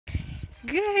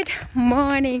Good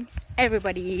morning,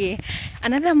 everybody.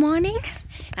 Another morning,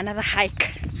 another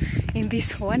hike in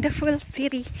this wonderful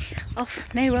city of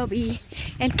Nairobi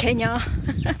and Kenya.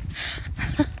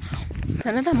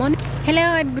 Another morning. Hello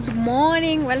and good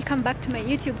morning. Welcome back to my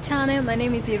YouTube channel. My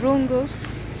name is Irungu.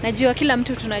 Najua kila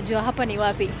mtu tunajua hapa ni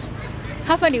wapi.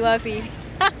 Hapa ni wapi?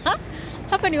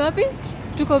 Hapa ni wapi?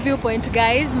 Tuko Viewpoint,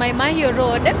 guys. My Mahio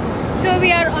Road. So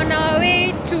we are on our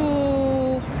way to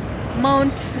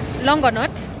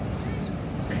Mt.Longonot.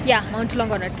 Yeah,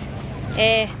 Mt.Longonot.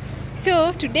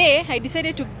 So today I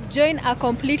decided to join a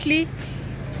completely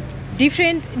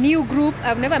different new group.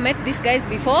 I've never met these guys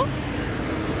before,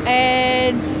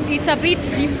 and it's a bit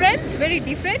different, very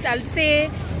different. I'll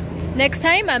say next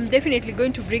time I'm definitely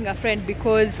going to bring a friend,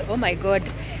 because oh my god,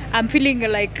 I'm feeling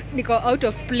like niko out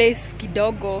of place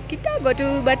kidogo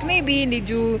tu, but maybe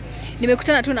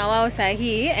nimekutana tu na wao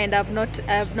sahi, and I've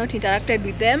not interacted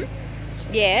with them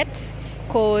yet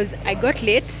because I got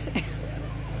late.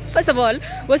 First of all,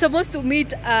 we're supposed to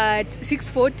meet at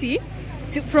 6:40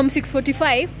 from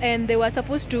 6:45, and we were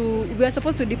supposed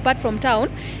to depart from town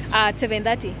at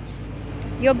 7:30.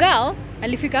 Your girl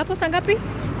alifika hapo saa ngapi?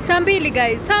 Saa mbili,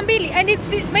 guys. Saa mbili. And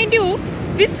mind you,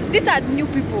 these are new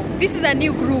people. This is a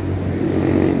new group.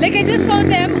 Like, I just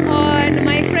found them on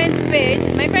my friend's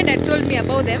page. My friend had told me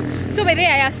about them. So by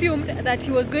there I assumed that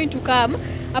he was going to come.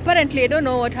 Apparently I don't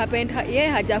know what happened.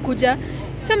 Yeah, hajakuja.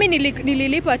 So mimi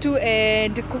nililipa tu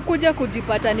and kukuja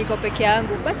kujipata niko peke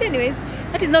yangu. But anyways,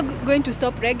 that is not going to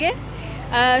stop reggae.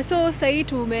 So sahi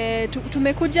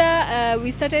tumekuja,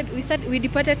 we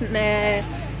departed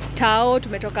Tao,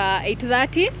 tumetoka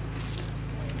 8:30.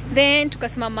 Then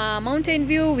tukasimama Mountain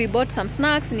View, we bought some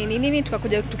snacks, nini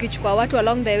tukakuja tukichukua watu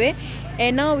along the way,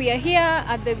 and now we are here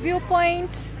at the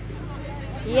Viewpoint.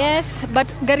 Yes,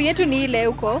 but gari yetu ni ile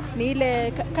huko, ni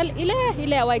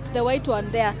ile white, the white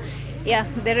one there. Yeah,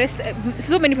 the rest,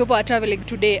 so many people are traveling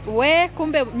today. Where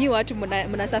kumbe nyi watu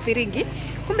mnasafiringi?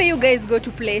 Kumbe you guys go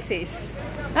to places.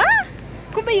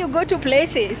 Kumbe you go to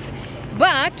places.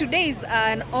 But today is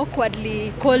an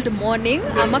awkwardly cold morning.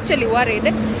 I'm actually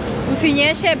worried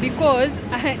usinyeshe because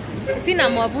sina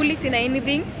mwavuli, sina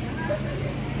anything.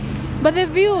 But the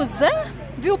views,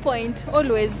 Viewpoint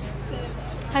always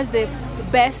has the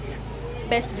best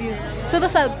views. So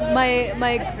those are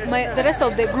the rest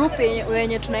of the group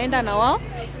wenye tunaenda na wao.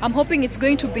 I'm hoping it's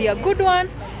going to be a good one,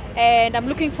 and I'm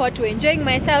looking forward to enjoying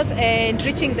myself and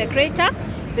reaching the crater,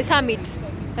 the summit.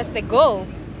 That's the goal.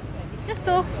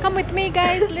 So come with me,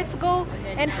 guys. Let's go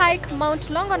and hike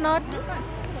Mt.Longonot.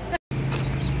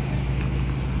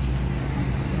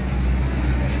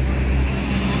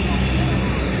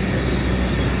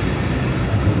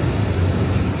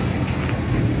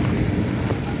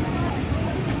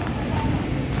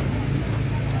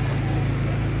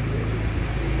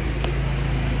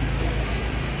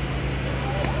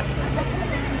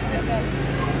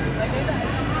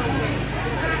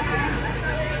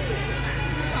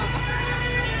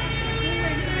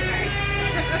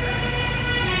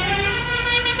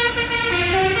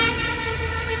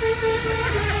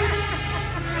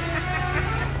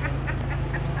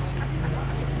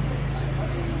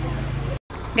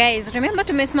 Guys, remember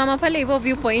tumesimama pale hivyo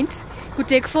Viewpoint ku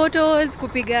take photos,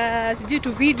 kupiga sijui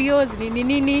tu videos,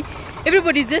 nini.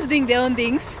 Everybody's just doing their own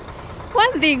things.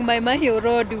 One thing my Mahio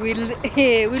Road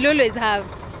will always have: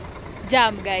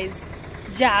 jam, guys.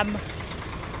 Jam.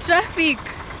 Traffic.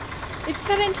 It's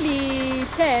currently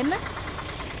 10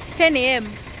 a.m.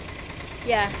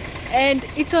 Yeah, and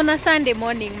it's on a Sunday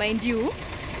morning, mind you.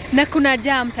 Na kuna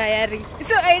jam tayari.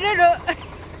 So I don't know.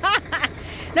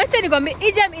 Nacha nikwambie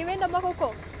hii jam imeenda mpaka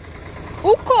huko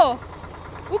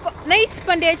na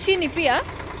pande ya chini pia,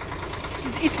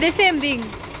 it's the same thing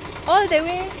all the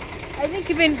way, I think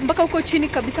even mpaka huko chini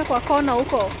kabisa kwa kona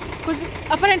huko, because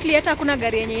apparently hata hakuna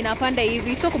gari yenye inapanda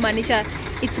hivi, so kumaanisha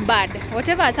it's bad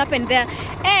whatever has happened there.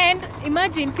 And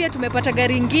imagine pia tumepata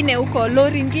gari ingine huko,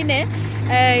 lori ingine,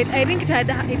 I think it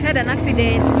had an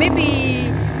accident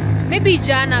maybe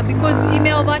jana, because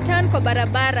ime overturn kwa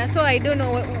barabara. So I don't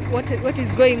know what is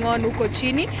going on huko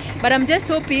chini, but I'm just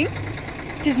hoping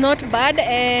it is not bad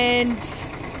and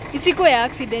isiko ya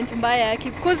accident mbaya,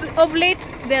 because of late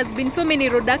there's been so many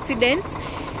road accidents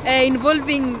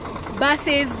involving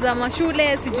buses za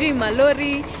mashule, sijui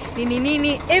malori,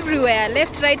 nini everywhere,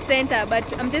 left, right, center.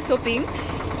 But I'm just hoping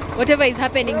whatever is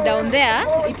happening down there,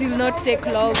 it will not take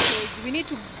long, because we need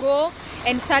to go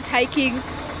and start hiking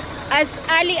as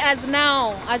early as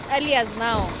now.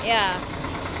 Yeah,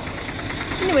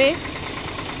 anyway,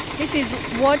 this is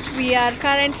what we are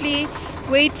currently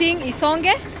waiting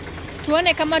isonge,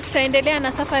 tuone kama tutaendelea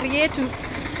na safari yetu.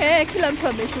 Kila mtu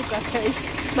ameshuka, guys.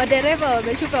 madereva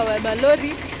wameshuka wa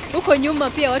malori. Huko nyuma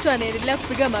pia watu wanaendelea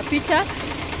kupiga mapicha.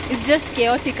 It's just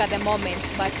chaotic at the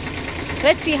moment, but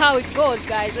let's see how it goes,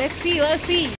 guys. Let's see.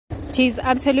 It is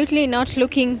absolutely not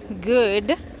looking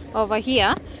good over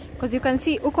here, because you can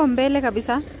see uko mbele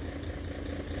kabisa.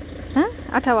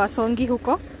 Hata wasongi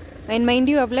huko. And mind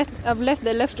you, I've left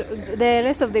the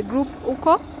rest of the group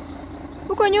uko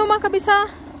nyuma kabisa.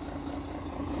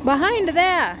 Behind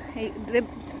there.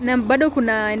 Na bado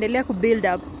kunaendelea ku build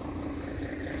up.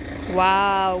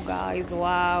 Wow, guys,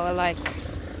 wow, like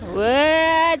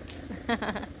what?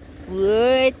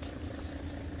 What?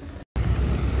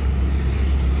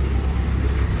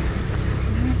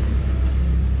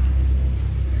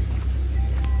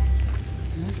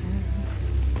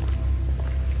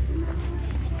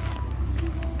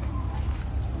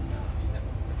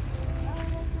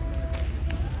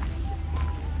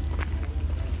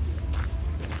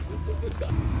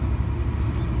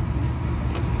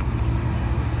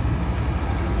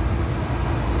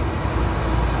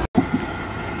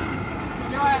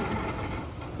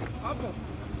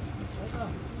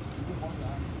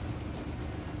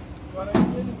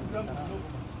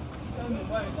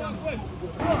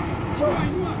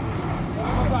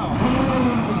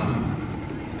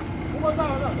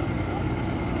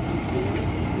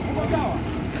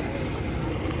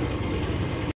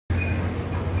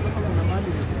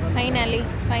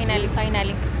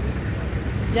 Finally.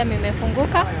 Jam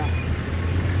imefunguka.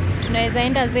 Tunaweza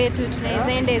enda zetu.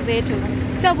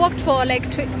 So I walked for like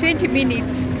 20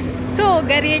 minutes. So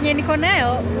gari yenye niko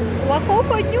nayo wako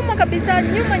huko nyuma kabisa,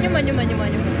 nyuma.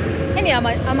 Yani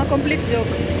I'm a complete joke,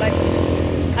 but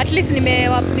at least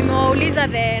nimewauliza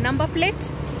the number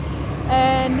plate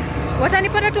and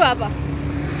watanipata tu hapa.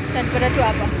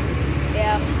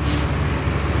 Yeah.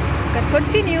 Can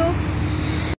continue.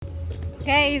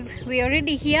 Guys, we are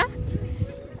already here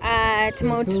at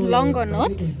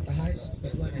Mt.Longonot.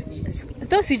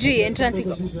 Though sijui entrance.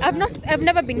 I've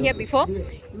never been here before,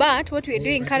 but what we are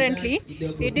doing currently,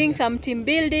 we're doing some team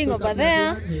building over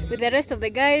there with the rest of the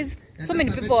guys. So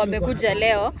many people wamekuja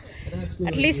leo.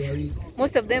 At least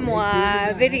most of them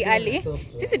were very early.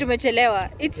 Sisi tumechelewa.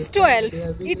 It's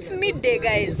 12. It's midday,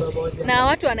 guys. Na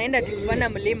watu wanaenda kupanda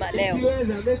mlima leo.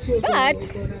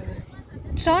 But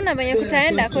tutaona venye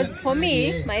kutaenda, because for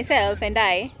me, myself and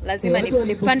I, lazima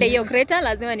nipande hiyo crater,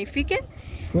 lazima nifike,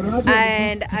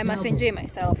 and I must enjoy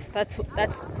myself. That's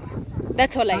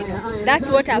all I do. That's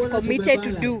what I've committed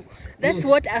to do. That's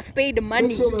what I've paid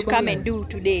money to come and do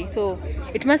today. So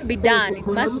it must be done.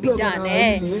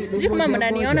 Sijui kama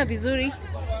mnaniona vizuri.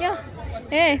 Yeah.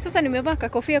 Sasa nimevaa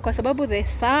kofia kwa sababu the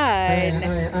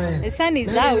sun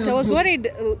is out. I was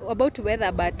worried about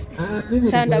weather, but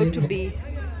turned out to be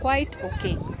quite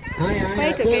okay.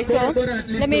 So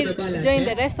let me join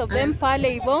the rest of them pale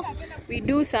hivyo. We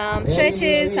do some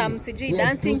stretches, some sijui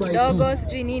dancing kidogo,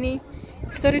 sijui nini.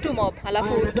 Story to mob,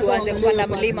 alafu tuanze kupanda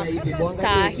mlima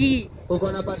saa hii.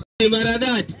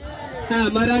 Maradat.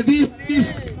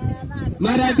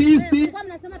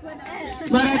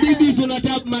 Maradibis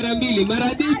unatap mara mbili.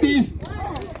 Maradat.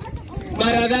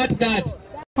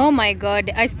 Oh my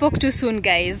god, I spoke too soon,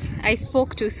 guys. It's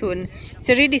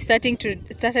already started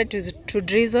to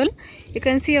drizzle. You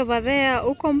can see over there,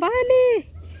 uko mbali.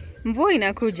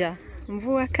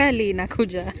 Mvua kali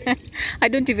inakuja. I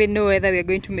don't even know whether we are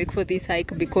going to make for this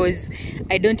hike, because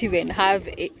I don't even have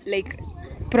like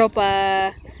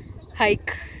proper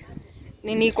hike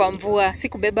nini kwa mvua.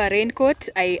 Sikubeba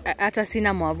raincoat, hata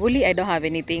sina mwavuli, I don't have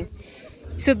anything.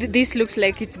 So this looks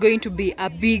like it's going to be a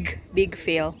big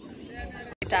fail.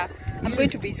 I'm going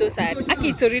to be so sad. Aki,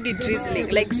 it's already drizzling,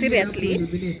 like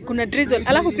seriously. Kuna drizzle.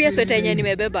 Alafu pia sweta yenye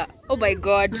nimebeba. Oh my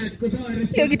god.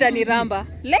 Hiyo kitaniramba.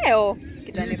 Leo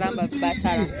kitaniramba vibaya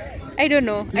sana. I don't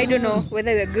know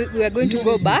whether we are going to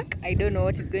go back. I don't know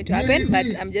what is going to happen, but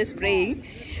I'm just praying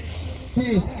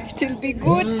it will be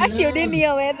good. Aki, odeni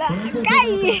ya weather.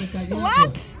 Kai!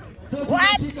 What?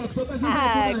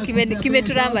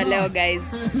 Kimeturamba leo, guys.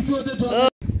 Oh.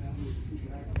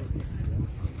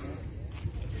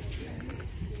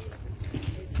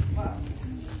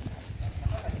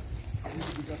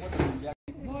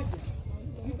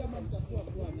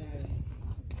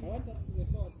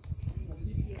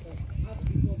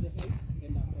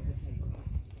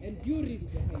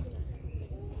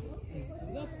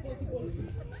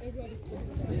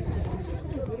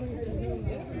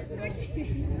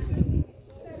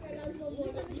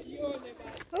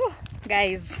 Oh,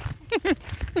 guys,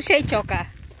 ushaichoka?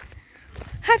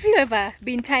 Have you ever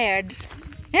been tired?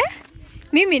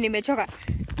 Mimi nimechoka.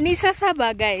 Ni saa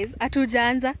saba guys,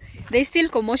 hatujaanza. There's still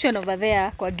commotion over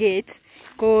there kwa gate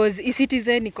cause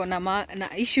e-citizen iko na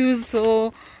issues,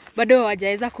 so bado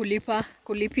hawajaweza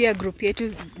kulipia group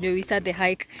yetu ndio we start the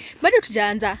hike. Bado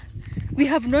tujaanza. We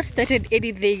have not started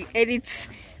anything and it's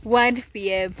 1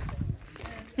 PM.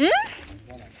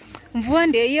 Mvua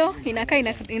ndio hiyo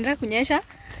inakaa kunyesha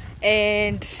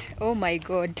and oh my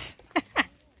god.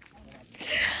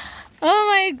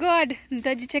 Oh my god,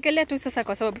 nitajichekelea tu sasa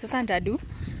kwa sababu sasa nitadu.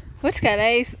 What can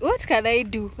I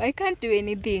do? I can't do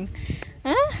anything.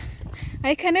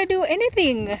 I cannot do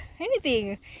anything.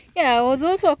 Yeah, I was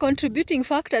also a contributing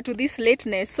factor to this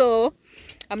lateness, so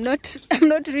I'm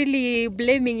not really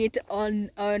blaming it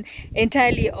on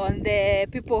entirely on the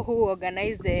people who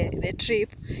organized the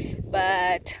trip.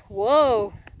 But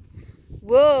whoa.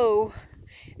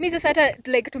 Mimi sasa hata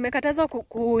like tumekatazwa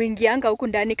kuingianga huku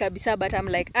ndani kabisa, but I'm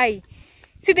like,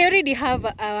 see they already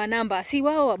have our number. Si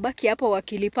wao wabaki hapo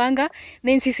wakilipanga,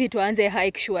 then sisi tuanze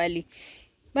hike surely.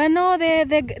 But no,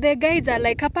 the guides are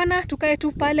like, hapana, tukae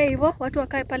tu pale hivyo, watu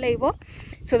wakae pale hivyo,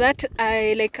 so that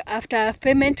like after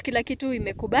payment kila kitu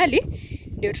imekubali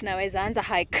ndio tunaweza anza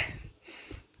hike.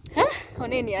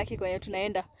 Oneni yaki kwenye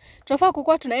tunaenda. Tunafaa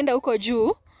kukuwa tunaenda huko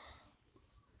juu.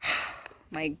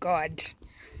 My god.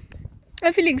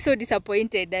 I'm feeling so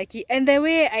disappointed, Aki. And the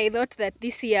way I thought that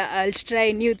this year I'll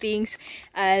try new things,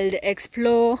 I'll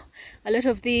explore a lot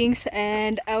of things,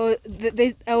 and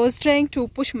I was trying to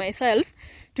push myself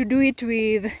to do it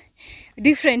with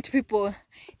different people,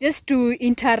 just to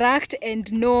interact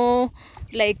and know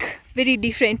like very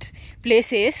different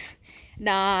places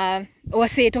na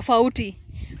wase tofauti.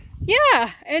 Yeah,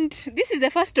 and this is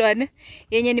the first one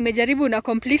yenye nimejaribu na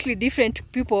completely different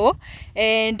people,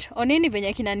 and oneni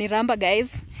venye kinaniramba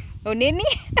guys. Oneni.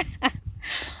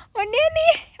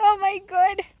 Oneni. Oh my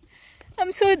god.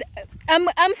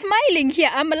 I'm smiling here.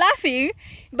 I'm laughing,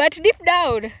 but deep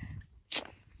down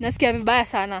nasikia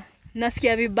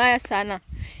vibaya sana.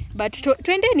 But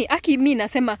twendeni. Aki, mimi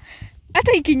nasema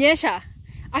hata ikinyesha,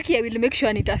 Aki, I will make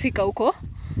sure nitafika huko.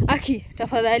 Aki,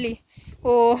 tafadhali.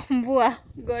 Oh, mvua,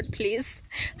 God please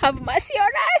have mercy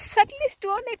on us, at least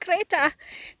tuone crater,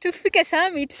 tufike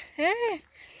summit.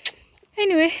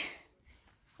 Anyway,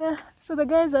 so the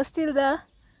guys are still there.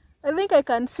 I think I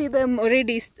can see them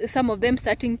already, some of them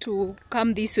starting to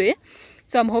come this way.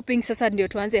 So I'm hoping sasa ndio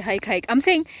tuanze hike. I'm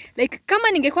saying like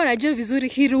kama ningekuwa najua vizuri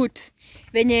hii route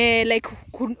venye like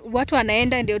watu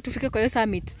wanaenda ndio tufike kwa hiyo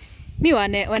summit, mi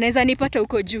wanaweza nipata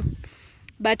huko juu.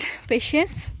 But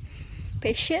patience.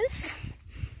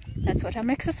 That's what I'm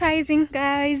exercising,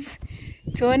 guys.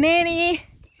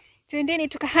 Tuendeni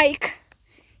tuka hike.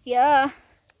 Yeah.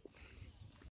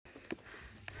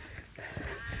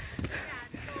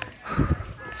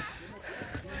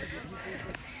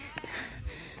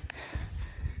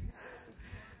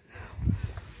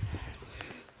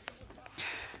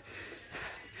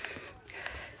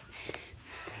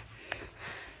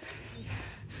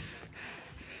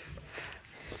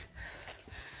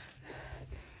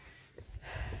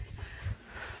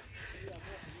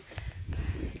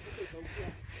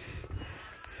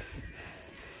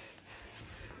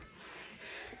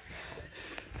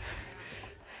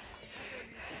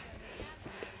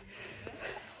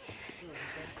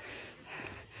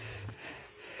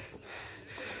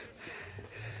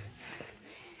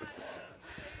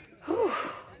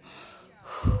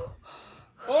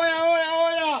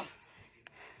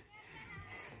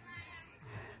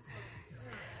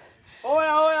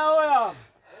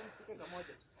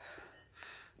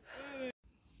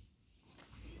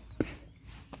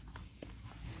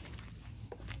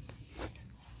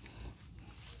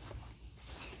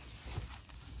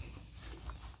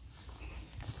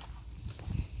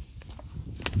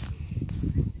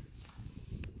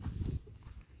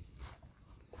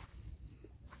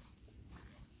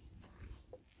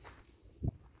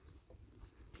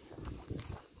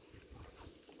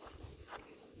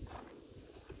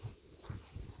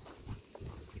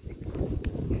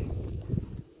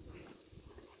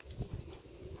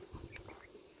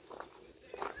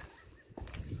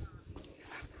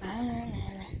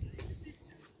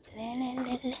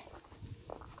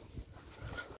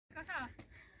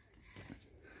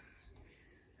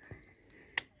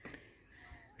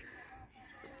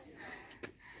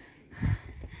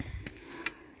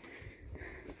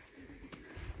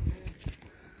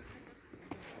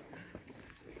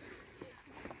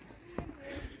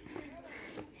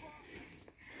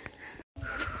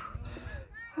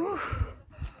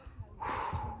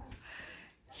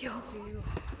 Yo.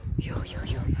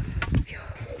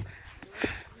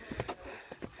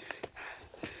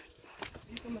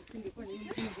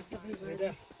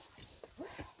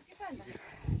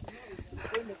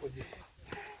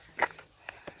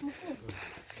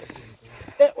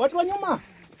 kwa nyuma.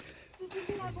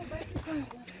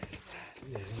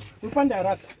 Upande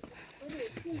haraka.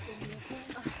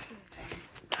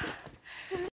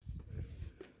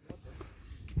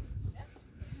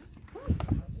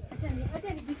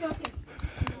 Acha nijichote.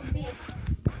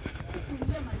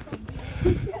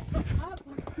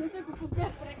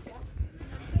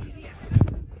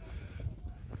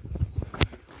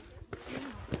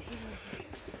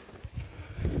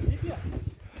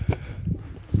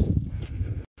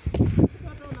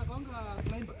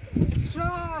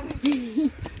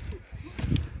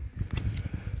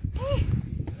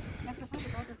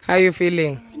 How are you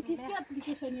feeling?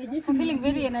 I'm feeling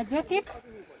very energetic.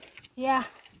 Yeah,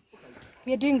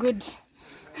 we are doing good.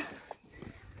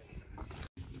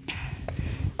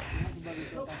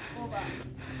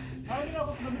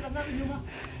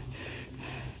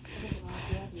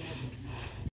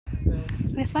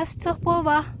 The first stop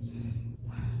over.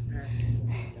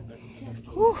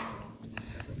 Whew.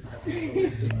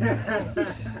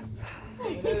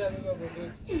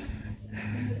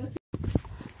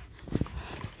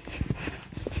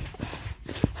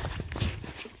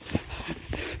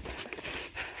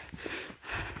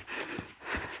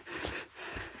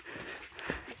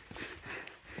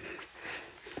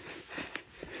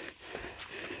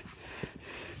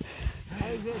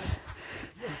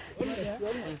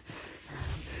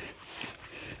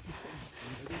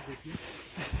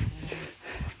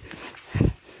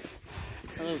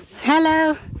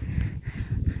 Hello.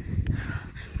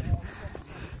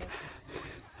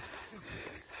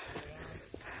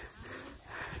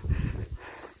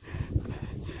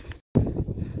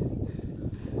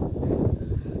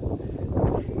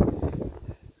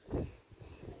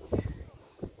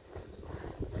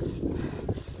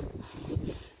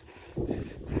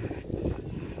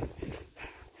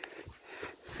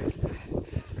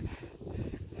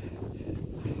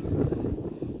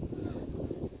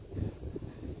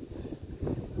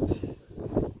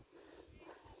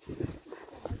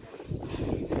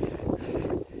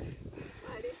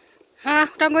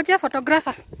 Utangojea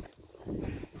photographer.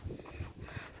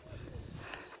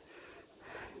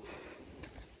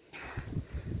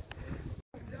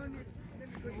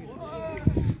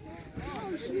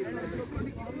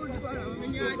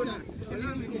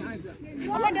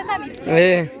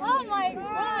 Hey. Oh my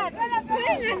God!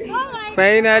 Oh my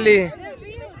Finally. God.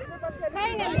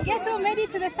 Finally, guess who made it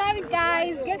to the summit,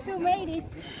 guys? Guess who made it?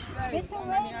 Guess who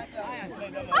made it?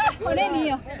 Ah, oneni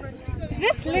hiyo.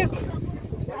 Just look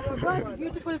at God's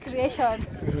beautiful creation.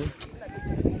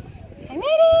 I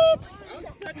made it!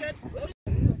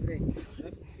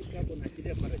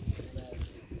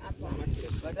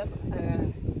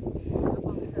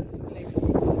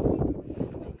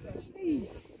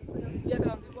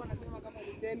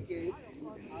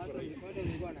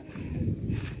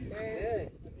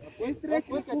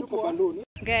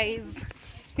 Guys,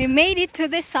 we made it to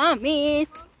the summit.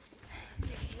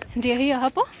 Ndio hiyo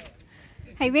hapo.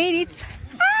 I made it.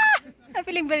 Ah, I'm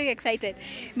feeling very excited.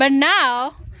 But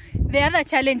now, the other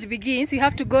challenge begins. We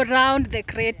have to go round the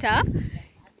crater.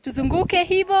 Tuzunguke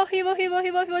hivo.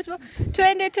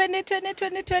 Twende.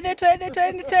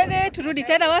 Turudi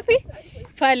tena wapi?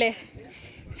 Pale.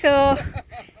 So,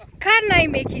 can I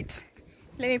make it?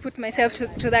 Let me put myself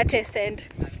to that test and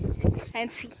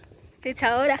see.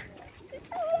 Tutaona.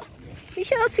 We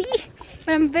shall see.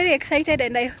 But I'm very excited,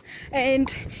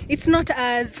 and it's not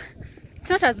as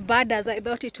bad as I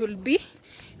thought it will be.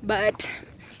 But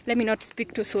let me not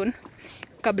speak too soon.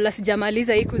 Kabla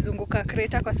sijamaliza hii kuzunguka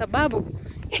kreta kwa sababu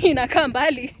inakaa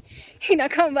mbali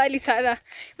sana.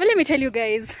 But let me tell you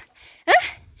guys,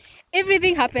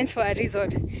 everything happens for a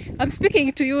reason. I'm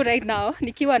speaking to you right now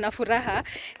nikiwa na furaha,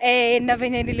 na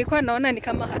venye nilikuwa naona ni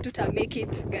kama hatuta make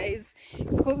it, guys.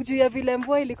 Juu ya vile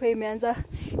mvua ilikuwa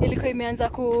imeanza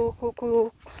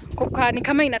kukaa ni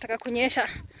kama inataka kunyesha.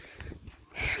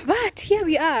 But here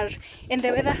we are, and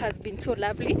the weather has been so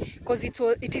lovely because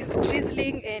it is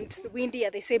drizzling and windy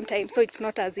at the same time, so it's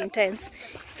not as intense.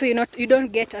 So you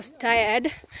don't get as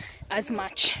tired as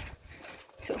much.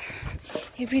 So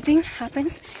everything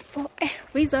happens for a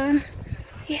reason.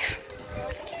 Yeah.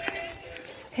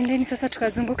 And then sasa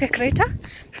tukazunguke crater.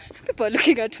 People are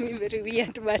looking at me very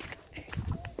weird, but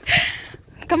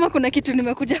kama kuna kitu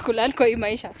nimekuja kulearn kwa hii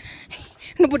maisha,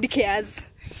 nobody cares.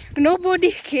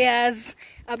 Nobody cares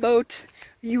about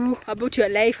you, about your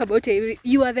life,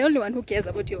 you are the only one who cares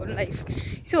about your own life.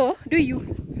 So do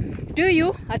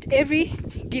you at every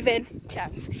given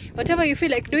chance. Whatever you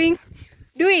feel like doing,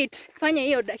 do it. Fanya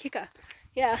hiyo dakika.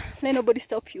 Yeah, let nobody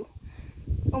stop you.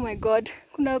 Oh my God,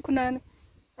 kuna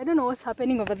I don't know what's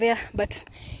happening over there, but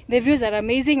the views are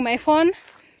amazing. My phone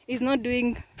is not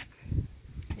doing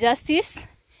justice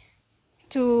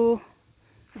to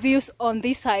views on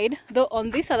this side, though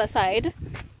on this other side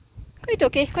quite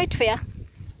okay, quite fair.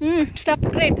 To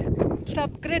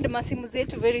upgrade masimu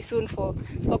zetu very soon for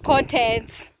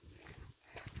contents.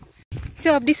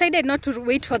 So I've decided not to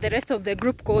wait for the rest of the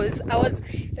group because I was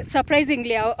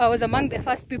surprisingly I was among the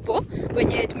first people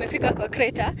wenye tumefika kwa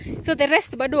crater. So the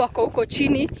rest bado wako huko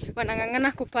chini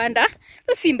wanangangana kupanda.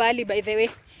 So si mbali by the way.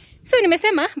 So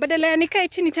nimesema badala ya nikae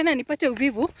chini tena nipate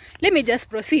uvivu, let me just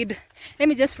proceed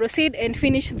and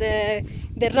finish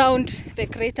the round, the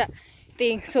crater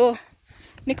thing. So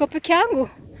niko peke yangu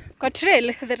kwa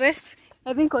trail, the rest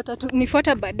I think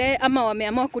watanifuata baadaye ama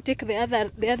wameamua ku take the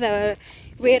other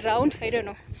way round, I don't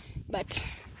know. But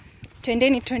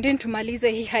twendeni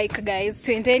tumalize hii hike guys.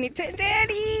 Twendeni.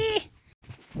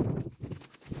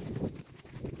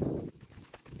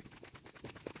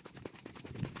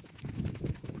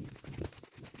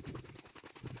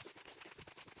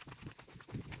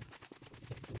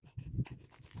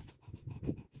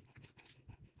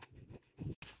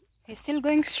 We're still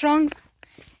going strong.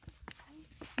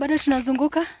 Bado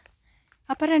tunazunguka.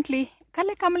 Apparently,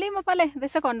 kale kamlima pale, the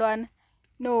second one.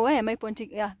 No, why am I pointing?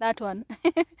 Yeah, that one.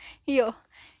 Hiyo.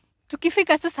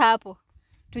 Tukifika sasa hapo,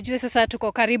 tujue sasa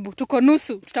tuko karibu, tuko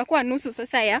nusu. Tutakuwa nusu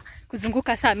sasa ya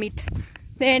kuzunguka summit.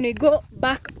 Then we go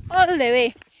back all the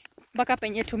way mpaka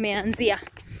penye tumeanzia.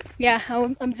 Yeah,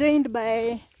 I'm joined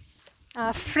by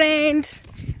a friend,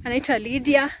 anaitwa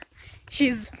Lydia.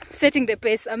 She's setting the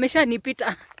pace.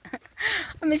 Ameshanipita,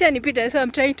 so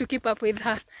I'm trying to keep up with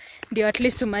her. Ndio at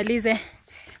least tumalize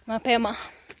mapema.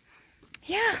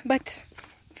 Yeah, but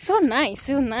so nice.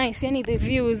 Yani the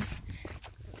views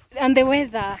and the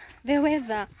weather.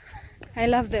 I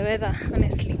love the weather,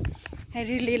 honestly. I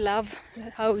really love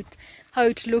how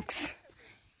it looks.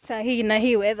 Sahi na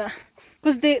hii weather.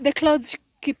 Because the clouds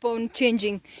keep on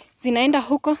changing. Zinaenda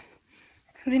huko.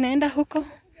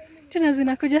 Tena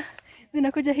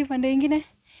zinakuja hii pande ingine.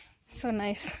 So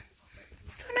nice.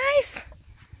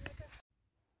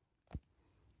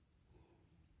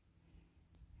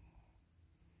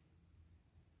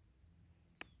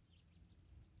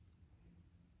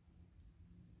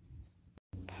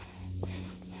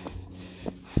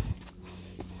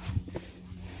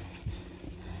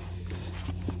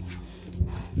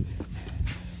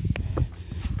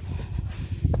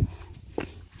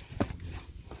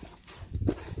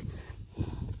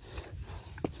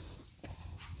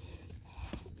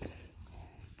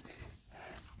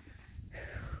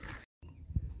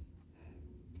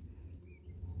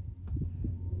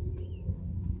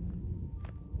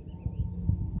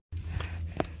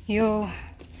 Yo,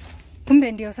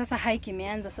 kumbe ndio sasa hike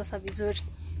imeanza sasa vizuri.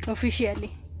 Officially.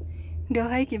 Ndio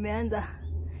hike imeanza.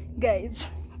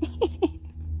 Guys.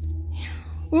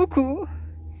 Huku.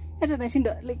 Hata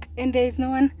nashinda like, and there is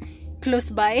no one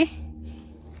close by.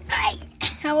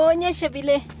 Hawaonyeshe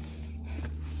vile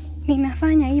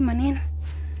ninafanya hii maneno.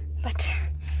 But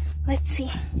let's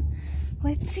see.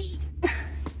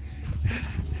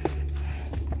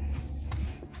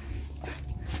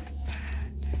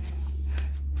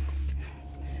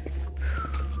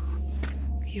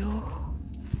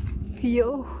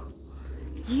 Yo.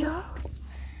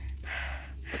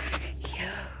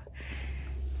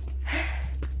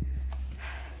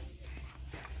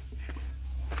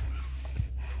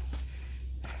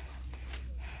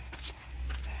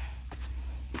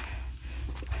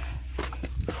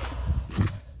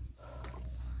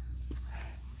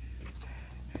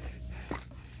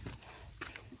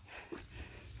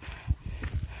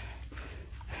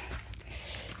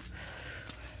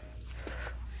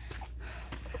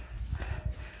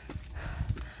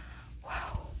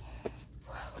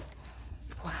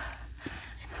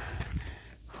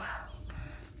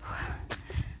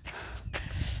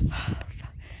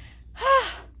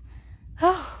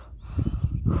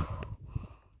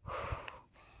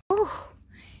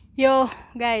 Yo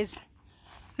guys,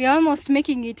 we are almost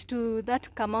making it to that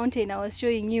mountain I was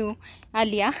showing you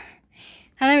earlier.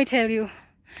 And let me tell you,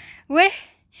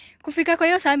 kufika kwa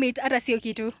hiyo summit hata sio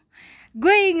kitu.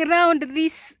 Going around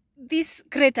this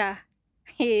crater,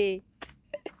 hey,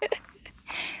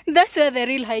 that's where the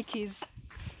real hike is.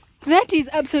 That is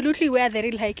absolutely where the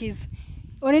real hike is.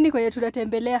 Oneni kwa hiyo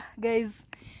tunatembelea guys.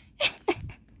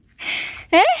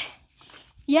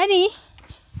 Yani,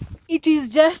 it is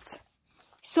just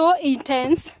so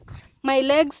intense. My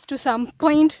legs to some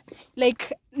point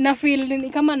like na feel ni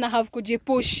kama na have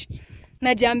kujipush.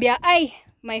 Najambia,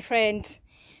 my friend,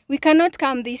 we cannot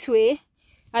come this way.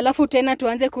 Alafu tena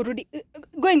tuanze kurudi.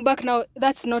 Going back now,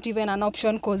 that's not even an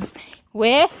option cause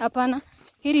hapana.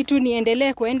 Hili tu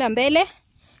niendelee kuenda mbele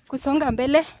kusonga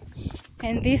mbele,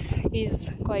 and this is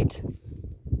quite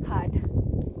hard,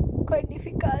 quite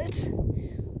difficult.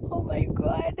 Oh my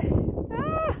god.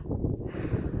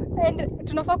 And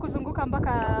tunafaa kuzunguka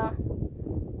mpaka,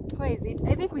 where is it?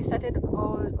 I think we started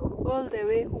all the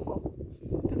way huko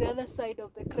to the other side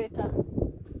of the crater.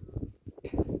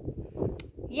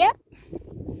 Yep.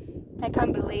 I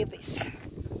can't believe this.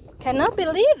 Cannot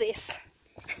believe this.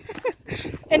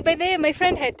 And by the way, my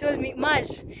friend had told me,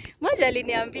 Maj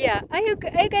aliniambia, are you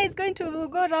guys going to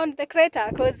go around the crater?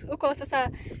 Because uko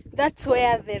sasa, that's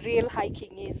where the real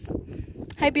hiking is.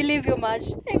 I believe you, Maj.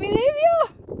 I believe you.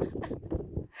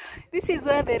 This is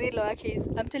where the real work is.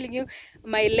 I'm telling you,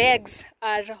 my legs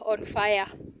are on fire.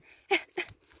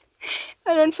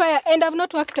 Are on fire, and I've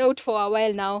not worked out for a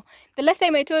while now. The last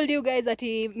time I told you guys that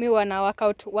me wanna work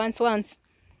out once.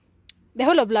 The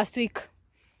whole of last week.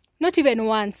 Not even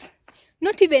once.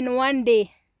 Not even one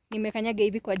day. Nimekanyaga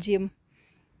hivi kwa gym.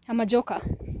 I'm a joker.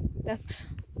 That's,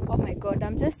 oh my god,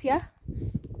 I'm just here.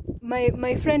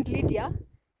 My friend Lydia,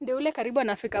 ndio ule karibu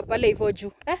anafika pale hivyo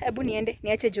juu. Hebu niende,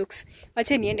 niache jokes.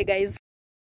 Wache niende guys.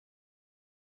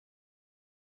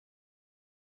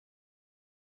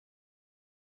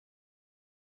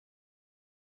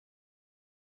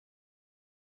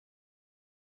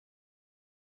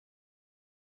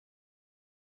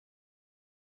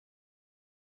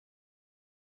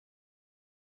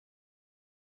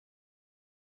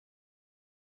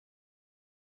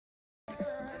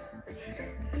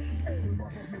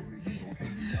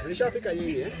 Ulishafika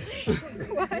nyinyi eh?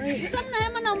 Sasa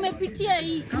mnaema na umepitia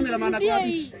hii. Kamera maana kwa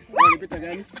wapi? Ulipita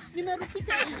gani?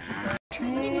 Nimerupita hii.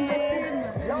 Mimi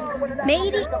nimesema. Made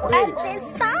it at this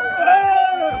side.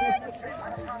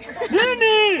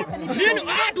 Nini?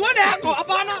 Tuone yako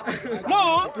hapana.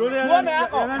 No, tuone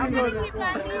yako.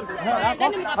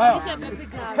 Nipandisha. Mpandisha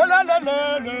mnapiga.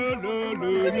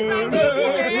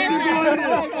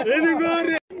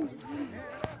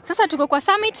 Sasa tuko kwa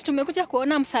summit, tumekuja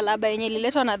kuona msalaba yenye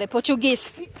ililetwa na the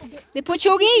Portuguese. The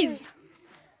Portuguese.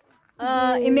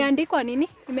 Imeandikwa nini?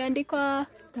 Imeandikwa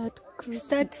start.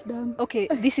 Okay,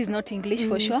 this is not English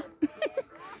for sure.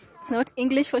 It's not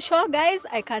English for sure, guys.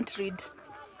 I can't read.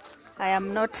 I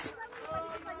am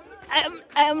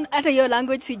at your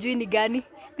language sijui ni gani.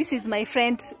 This is my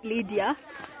friend Lydia.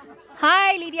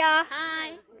 Hi Lydia.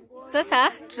 Hi.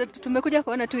 Sasa tumekuja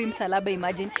kuona tu msalaba,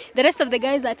 imagine. The rest of the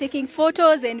guys are taking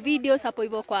photos and videos hapo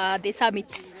hivyo kwa the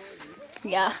summit.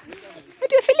 Yeah.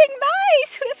 But we're feeling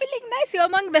nice. We're feeling nice. You're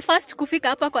among the first kufika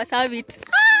hapa kwa summit.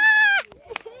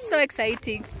 So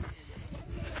exciting.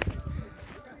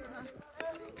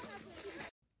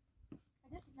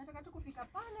 Nataka tu kufika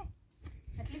pale.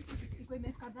 At least iko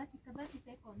imefika 30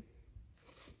 seconds.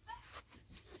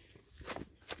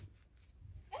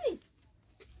 Hey!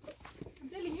 I'm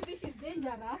telling you, this is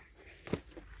dangerous.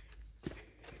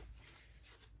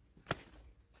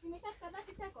 Nimeshafika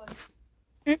 30 seconds.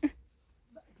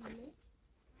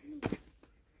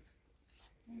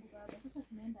 Mungu baba, sasa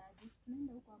tunaenda aje?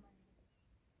 Tunaenda huko ama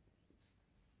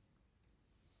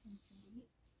nini?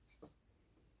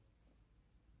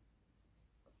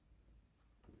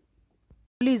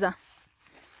 Uliza.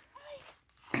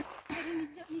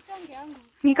 Nichonge yangu.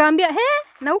 Nikaambia,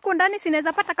 na huko ndani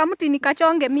sinaweza pata kamuti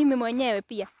nikachonge mimi mwenyewe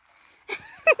pia.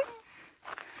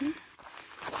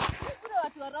 Kuna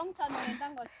watu wa wrong turn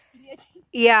wanaendanga wakishikilia chini.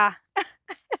 Yeah.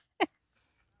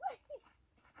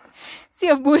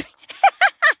 Sio bure.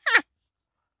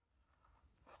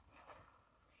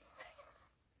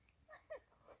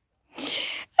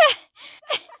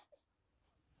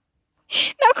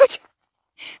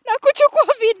 Na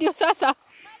kuchukua video sasa.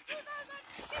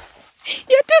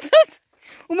 Ya 2000.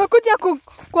 Umekuja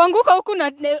kuanguka huku na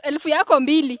 1000 yako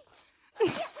 2.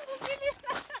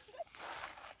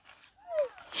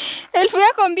 1000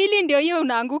 yako 2 ndio hiyo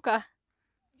unaanguka.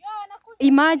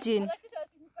 Imagine.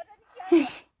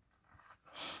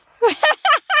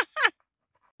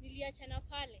 Niliachana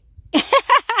pale.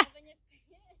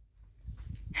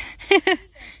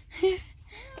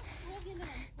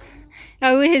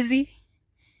 Hawezi.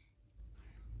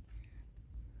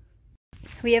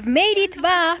 We have made it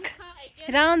back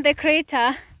around the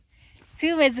crater.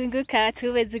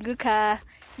 Tumezunguka.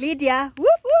 Lydia,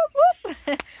 whoop, whoop,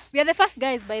 whoop. We are the first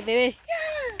guys, by the way,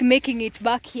 making it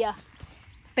back here.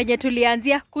 Penye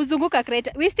tulianzia kuzunguka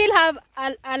crater. We still have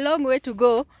a long way to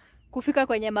go kufika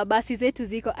kwenye mabasi zetu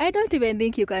ziko. I don't even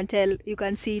think you can tell, you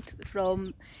can see it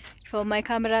from my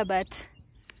camera, but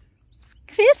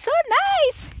feels so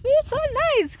nice.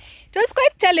 It was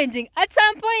quite challenging. At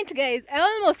some point, guys, I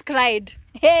almost cried.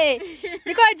 Hey,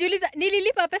 because Juliza,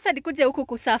 nililipa pesa nikuje huku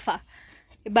kusafa.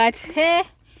 But hey,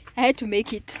 I had to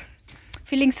make it.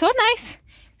 Feeling so nice,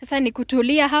 Sasa ni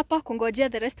kutulia hapa kungojea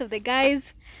the rest of the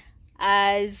guys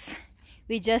as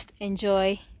we just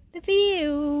enjoy the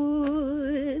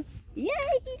views.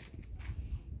 Yay!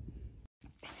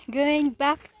 Going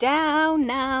back down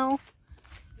now.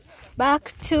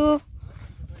 Back to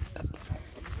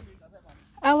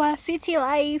our city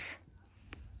life.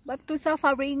 Back to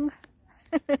suffering.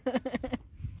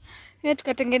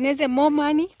 Tukatengeneze more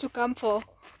money to come for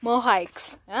more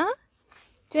hikes.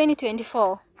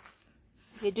 2024.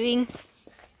 We're doing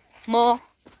more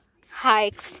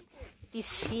hikes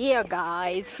this year,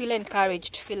 guys. Feel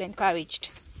encouraged. Feel encouraged.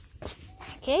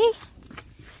 Okay?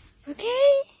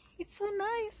 Okay? It's so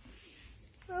nice.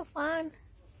 So fun.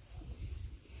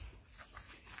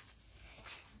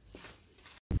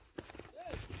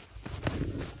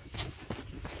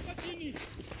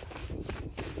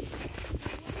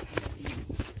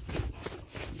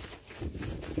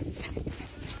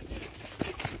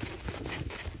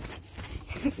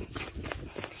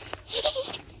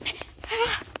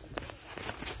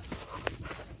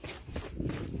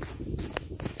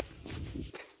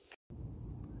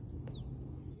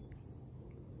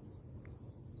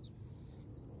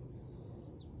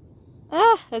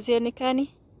 Hazionekani.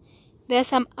 There's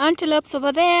some antelopes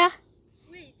over there.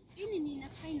 Wait, ini nina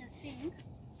kind of thing.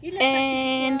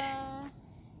 And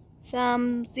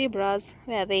some zebras.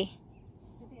 Where are they?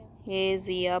 Here's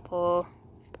the apple.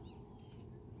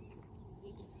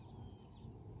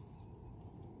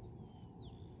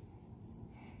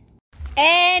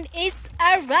 And it's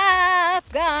a wrap,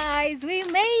 guys. We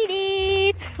made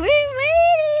it. We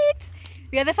made it.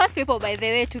 We are the first people, by the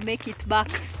way, to make it back.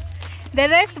 The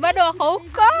rest bado wako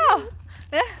huko.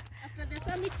 After the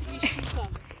summit ilishuka.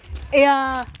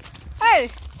 Yeah. Hey.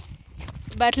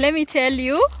 But let me tell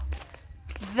you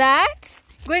that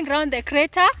going around the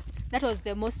crater, that was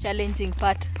the most challenging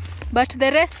part. But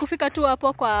the rest kufika tu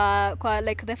hapo kwa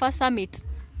like the first summit.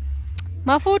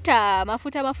 Mafuta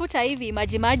hivi,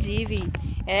 maji hivi.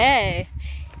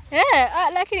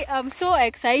 Luckily I'm so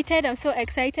excited. I'm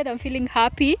feeling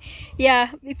happy. Yeah,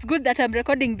 it's good that I'm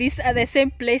recording this at the same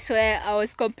place where I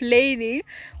was complaining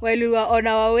while we were on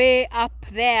our way up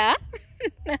there.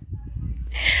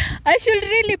 I should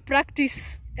really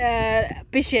practice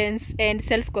patience and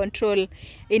self-control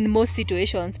in most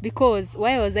situations, because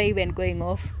why was I even going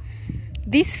off?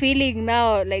 This feeling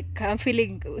now, like I'm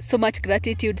feeling so much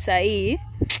gratitude, Sai.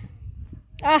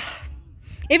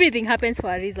 Everything happens for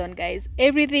a reason, guys.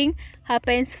 Everything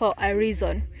happens for a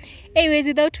reason. Anyways,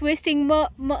 without wasting more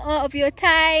of your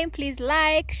time, please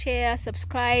like, share,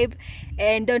 subscribe,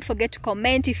 and don't forget to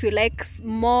comment if you like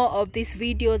more of these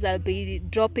videos. I'll be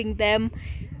dropping them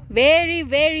very,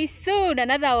 very soon.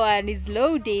 Another one is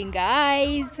loading,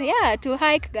 guys. Yeah, to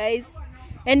hike, guys.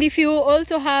 And if you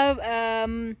also have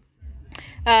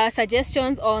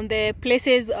suggestions on the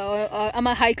places or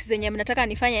ama hikes zenye mnataka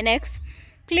nifanye next,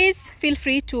 please feel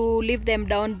free to leave them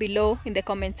down below in the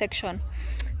comment section.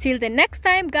 Till the next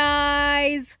time,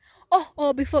 guys.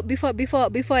 Before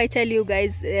I tell you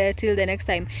guys, till the next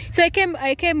time. So I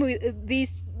came with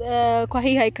this kwa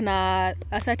hii hike na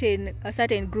a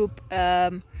certain group.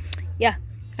 A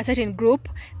certain group.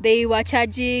 They were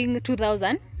charging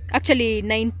 2,000. Actually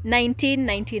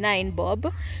 1999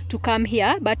 bob to come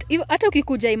here, but if hata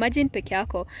ukikuja imagine peke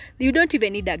yako, you don't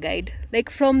even need a guide. Like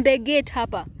from the gate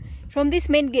hapa, from this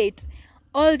main gate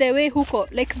all the way huko,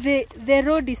 like the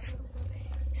road is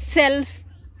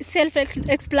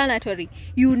self-explanatory.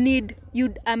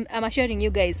 I'm assuring you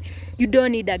guys, you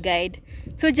don't need a guide.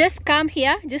 So just come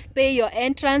here, just pay your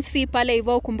entrance fee pale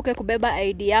hivyo, ukumbuke kubeba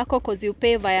ID yako cause you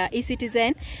pay via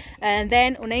e-citizen, and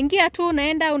then unaingia tu,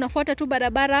 unaenda unafuata tu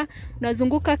barabara,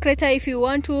 unazunguka crater if you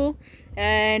want to,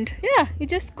 and yeah, you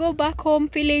just go back home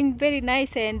feeling very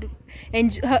nice and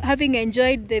having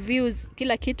enjoyed the views,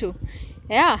 kila kitu.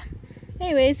 Yeah.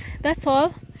 Anyways, that's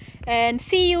all, and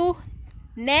see you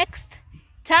next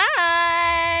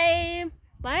time.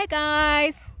 Bye,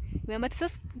 guys.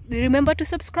 Remember to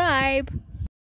subscribe.